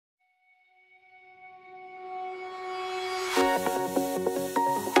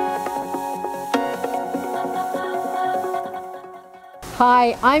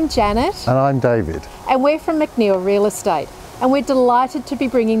Hi, I'm Janet. And I'm David. And we're from McNeill Real Estate. And we're delighted to be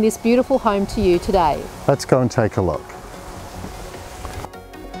bringing this beautiful home to you today. Let's go and take a look.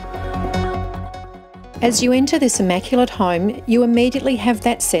 As you enter this immaculate home, you immediately have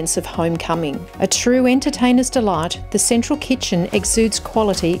that sense of homecoming. A true entertainer's delight, the central kitchen exudes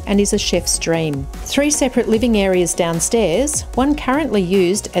quality and is a chef's dream. 3 separate living areas downstairs, one currently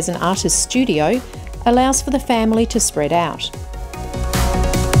used as an artist's studio, allows for the family to spread out.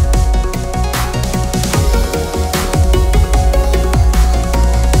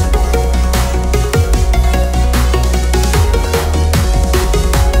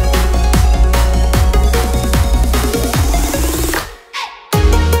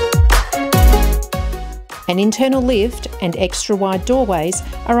 An internal lift and extra wide doorways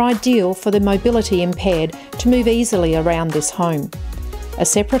are ideal for the mobility impaired to move easily around this home. A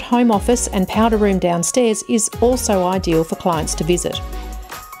separate home office and powder room downstairs is also ideal for clients to visit.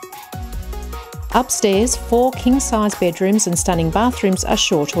 Upstairs, 4 king-size bedrooms and stunning bathrooms are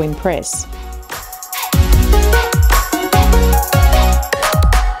sure to impress.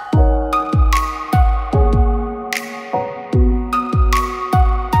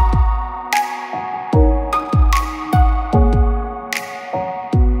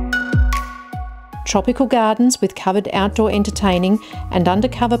 Tropical gardens with covered outdoor entertaining and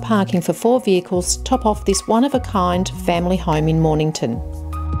undercover parking for 4 vehicles top off this one-of-a-kind family home in Mornington.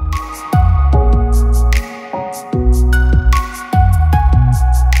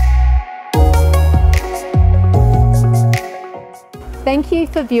 Thank you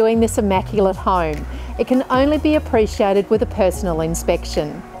for viewing this immaculate home. It can only be appreciated with a personal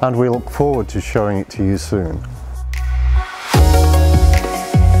inspection. And we look forward to showing it to you soon.